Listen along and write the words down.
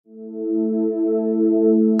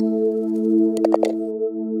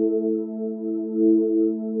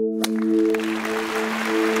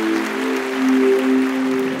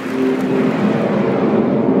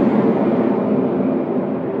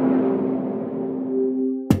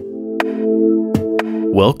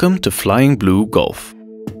Welcome to Flying Blue Golf,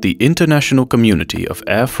 the international community of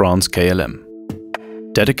Air France KLM,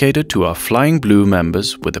 dedicated to our Flying Blue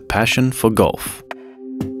members with a passion for golf.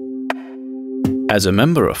 As a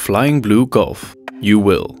member of Flying Blue Golf, you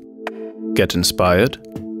will get inspired,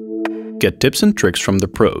 get tips and tricks from the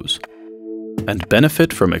pros, and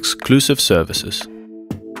benefit from exclusive services.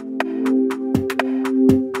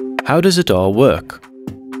 How does it all work?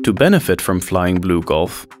 To benefit from Flying Blue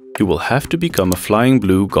Golf, you will have to become a Flying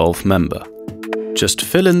Blue Golf member. Just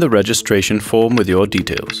fill in the registration form with your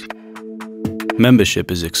details.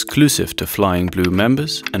 Membership is exclusive to Flying Blue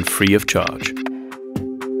members and free of charge.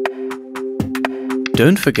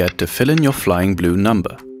 Don't forget to fill in your Flying Blue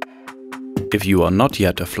number. If you are not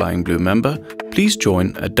yet a Flying Blue member, please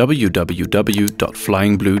join at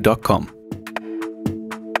www.flyingblue.com.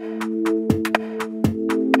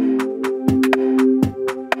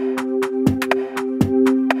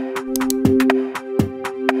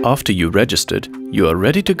 After you registered, you are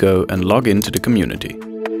ready to go and log into the community.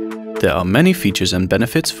 There are many features and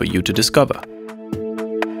benefits for you to discover.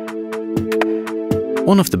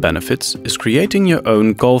 One of the benefits is creating your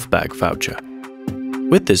own golf bag voucher.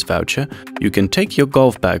 With this voucher, you can take your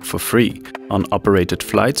golf bag for free on operated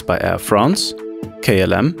flights by Air France,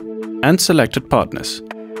 KLM and selected partners.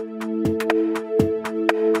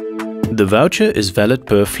 The voucher is valid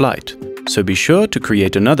per flight, so be sure to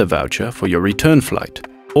create another voucher for your return flight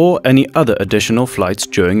or any other additional flights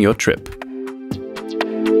during your trip.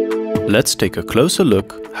 Let's take a closer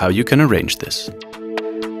look how you can arrange this.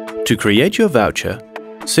 To create your voucher,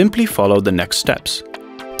 simply follow the next steps.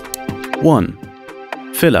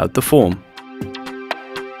 1. Fill out the form.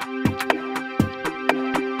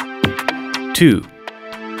 2.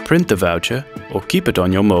 Print the voucher or keep it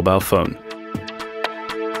on your mobile phone.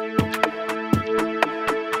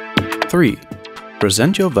 3.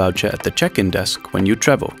 Present your voucher at the check-in desk when you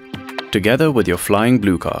travel, together with your Flying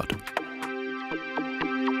Blue card.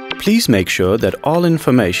 Please make sure that all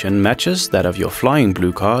information matches that of your Flying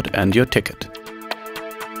Blue card and your ticket.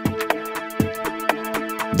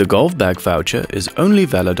 The golf bag voucher is only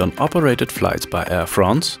valid on operated flights by Air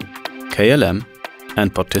France, KLM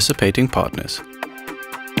and participating partners.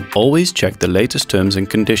 Always check the latest terms and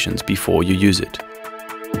conditions before you use it.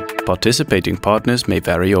 Participating partners may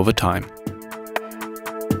vary over time.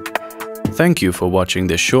 Thank you for watching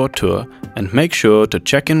this short tour and make sure to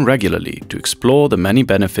check in regularly to explore the many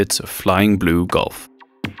benefits of Flying Blue Golf.